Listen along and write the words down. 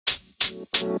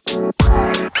You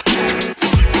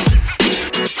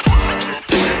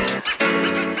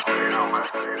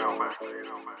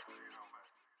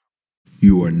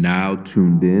are now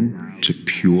tuned in to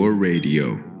Pure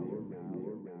Radio.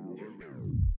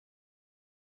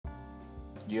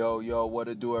 Yo, what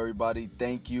to do, everybody?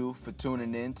 Thank you for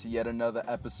tuning in to yet another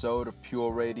episode of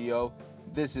Pure Radio.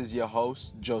 This is your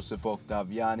host, Joseph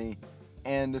Octaviani,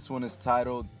 and this one is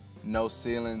titled No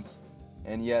Ceilings.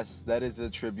 And yes, that is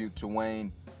a tribute to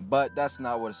Wayne, but that's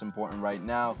not what's important right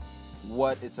now.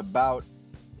 What it's about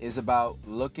is about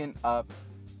looking up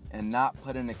and not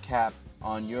putting a cap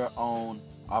on your own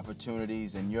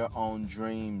opportunities and your own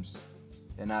dreams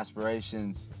and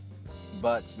aspirations.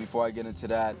 But before I get into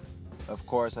that, of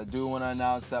course, I do want to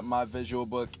announce that my visual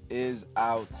book is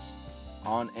out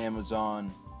on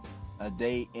Amazon, A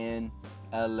Day in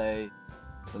LA.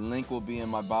 The link will be in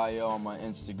my bio on my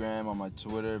Instagram, on my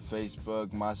Twitter,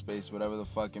 Facebook, MySpace, whatever the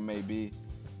fuck it may be.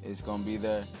 It's going to be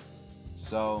there.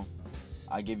 So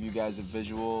I give you guys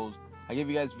visuals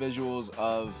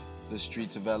of the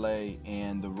streets of LA,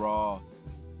 and the raw,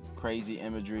 crazy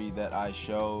imagery that I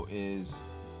show is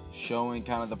showing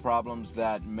kind of the problems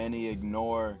that many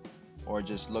ignore or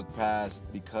just look past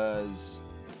because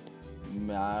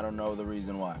I don't know the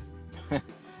reason why.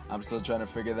 I'm still trying to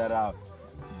figure that out.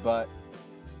 But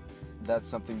that's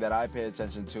something that I pay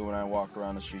attention to when I walk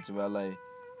around the streets of LA.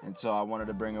 And so I wanted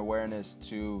to bring awareness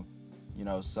to,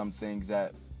 some things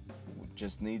that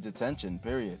just needs attention,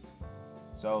 period.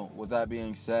 So with that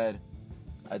being said,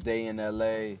 A Day in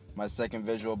LA, my second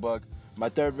visual book. My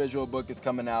third visual book is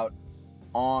coming out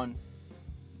on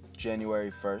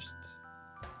January 1st.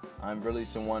 I'm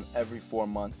releasing one every 4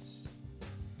 months.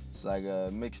 It's like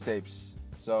mixtapes.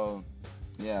 So,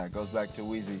 yeah, it goes back to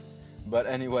Weezy. But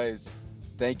anyways,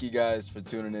 thank you guys for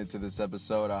tuning into this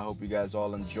episode. I hope you guys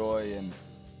all enjoy and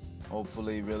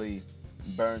hopefully really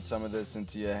burn some of this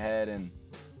into your head and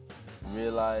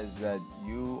realize that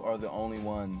you are the only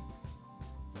one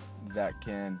that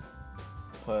can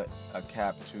put a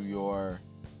cap to your,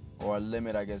 or a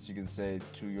limit, I guess you can say,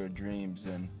 to your dreams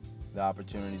and the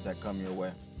opportunities that come your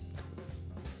way.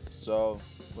 So,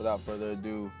 without further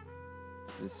ado,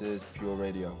 this is Pure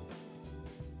Radio.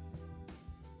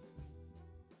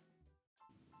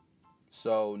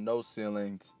 So, no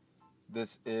ceilings.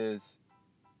 This is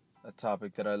a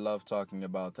topic that I love talking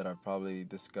about, that I've probably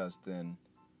discussed in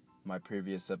my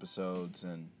previous episodes,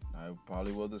 and I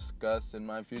probably will discuss in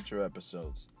my future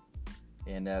episodes.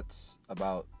 And that's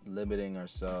about limiting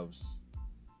ourselves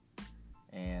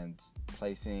and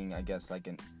placing, I guess, like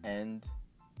an end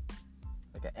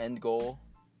goal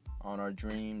on our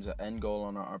dreams, an end goal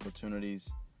on our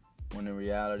opportunities, when in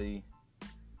reality,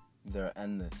 they're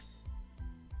endless.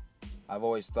 I've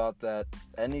always thought that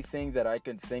anything that I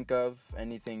can think of,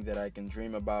 anything that I can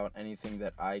dream about, anything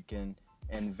that I can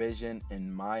envision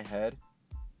in my head,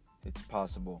 it's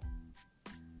possible.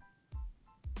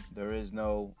 There is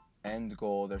no end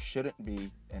goal. There shouldn't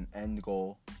be an end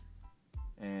goal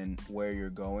in where you're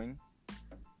going.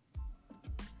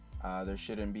 There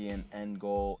shouldn't be an end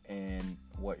goal in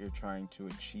what you're trying to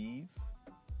achieve.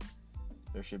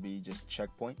 There should be just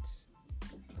checkpoints.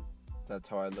 That's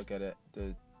how I look at it.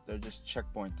 They're just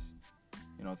checkpoints.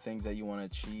 Things that you want to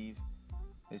achieve.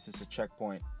 It's just a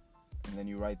checkpoint. And then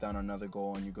you write down another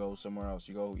goal and you go somewhere else.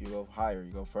 You go higher,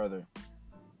 you go further.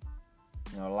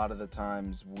 A lot of the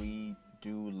times we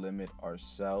do limit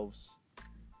ourselves,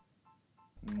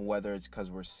 whether it's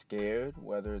because we're scared,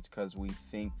 whether it's because we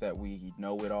think that we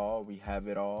know it all, we have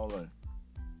it all, or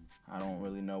I don't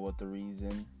really know what the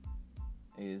reason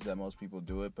is that most people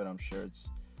do it, but I'm sure it's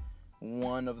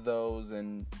one of those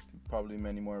and probably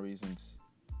many more reasons.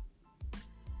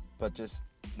 But just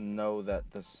know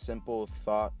that the simple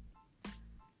thought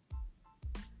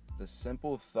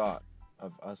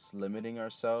of us limiting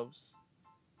ourselves,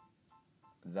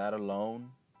 that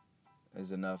alone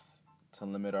is enough to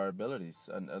limit our abilities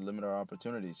and limit our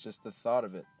opportunities. Just the thought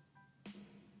of it.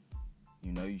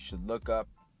 You should look up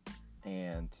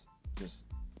and just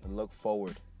look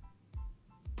forward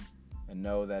and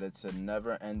know that it's a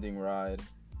never-ending ride,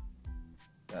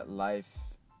 that life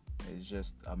is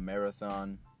just a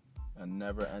marathon, a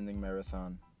never-ending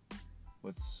marathon,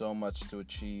 with so much to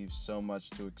achieve, so much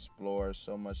to explore,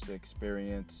 so much to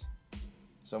experience,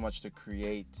 so much to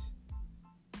create.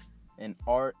 And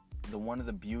art, one of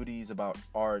the beauties about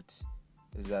art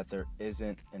is that there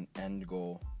isn't an end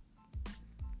goal.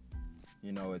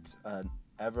 It's an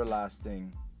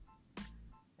everlasting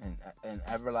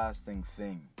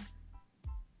thing.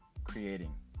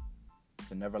 Creating.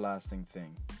 It's an everlasting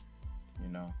thing. You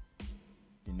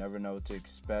never know what to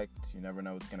expect. You never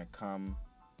know what's going to come.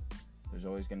 There's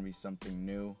always going to be something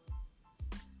new.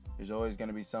 There's always going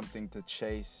to be something to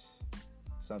chase,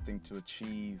 something to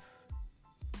achieve.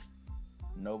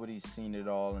 Nobody's seen it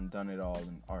all and done it all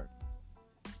in art.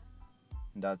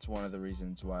 And that's one of the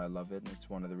reasons why I love it. And it's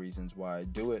one of the reasons why I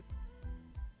do it.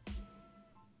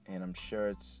 And I'm sure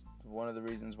it's one of the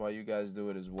reasons why you guys do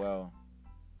it as well.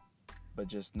 But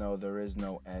just know there is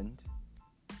no end.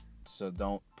 So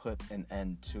don't put an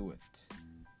end to it.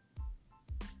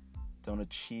 Don't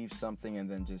achieve something and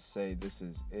then just say this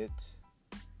is it.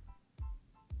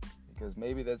 Because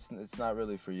maybe it's not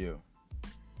really for you.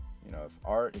 You know,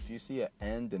 if you see an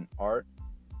end in art,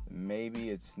 maybe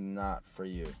it's not for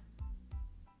you.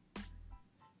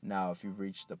 Now, if you've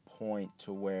reached the point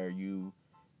to where you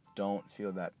don't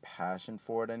feel that passion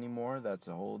for it anymore, that's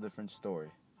a whole different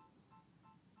story.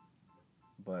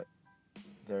 But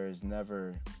there is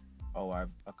never, I've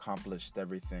accomplished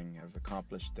everything. I've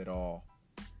accomplished it all.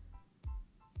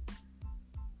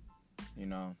 You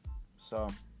know,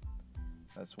 so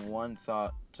that's one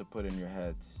thought to put in your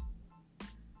heads.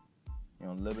 You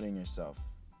know, limiting yourself,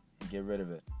 get rid of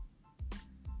it.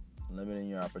 Limiting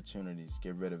your opportunities,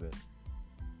 get rid of it.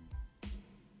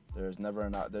 There's not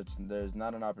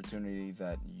an opportunity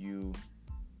that you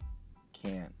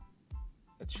can't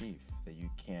achieve, that you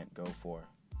can't go for.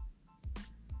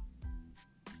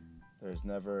 There's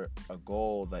never a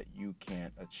goal that you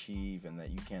can't achieve and that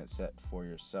you can't set for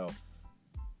yourself.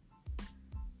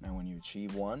 And when you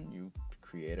achieve one, you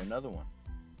create another one.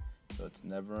 So it's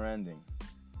never ending.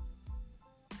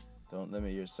 Don't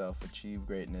limit yourself. Achieve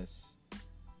greatness.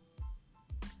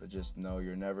 But just know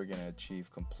you're never going to achieve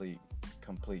complete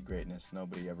greatness.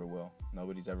 Nobody ever will.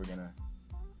 Nobody's ever going to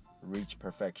reach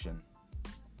perfection.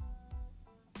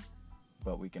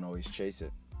 But we can always chase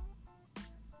it.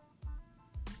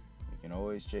 We can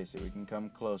always chase it. We can come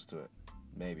close to it.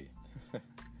 Maybe.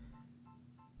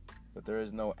 But there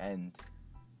is no end.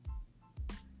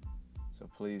 So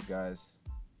please, guys,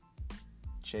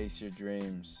 chase your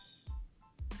dreams.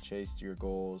 Chase your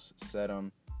goals. Set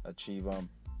them. Achieve them.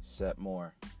 Set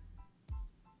more.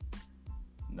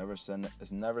 Never set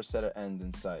an end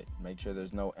in sight. Make sure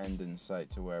there's no end in sight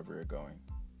to wherever you're going.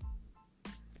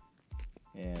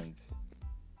 And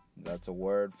that's a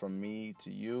word from me to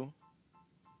you.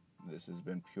 This has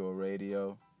been Pure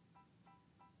Radio.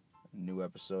 A new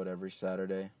episode every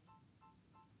Saturday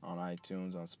on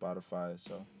iTunes, on Spotify.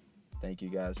 So thank you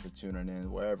guys for tuning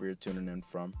in, wherever you're tuning in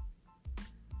from.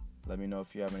 Let me know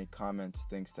if you have any comments,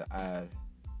 things to add.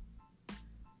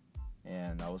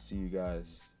 And I will see you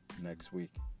guys next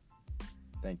week.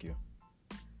 Thank you.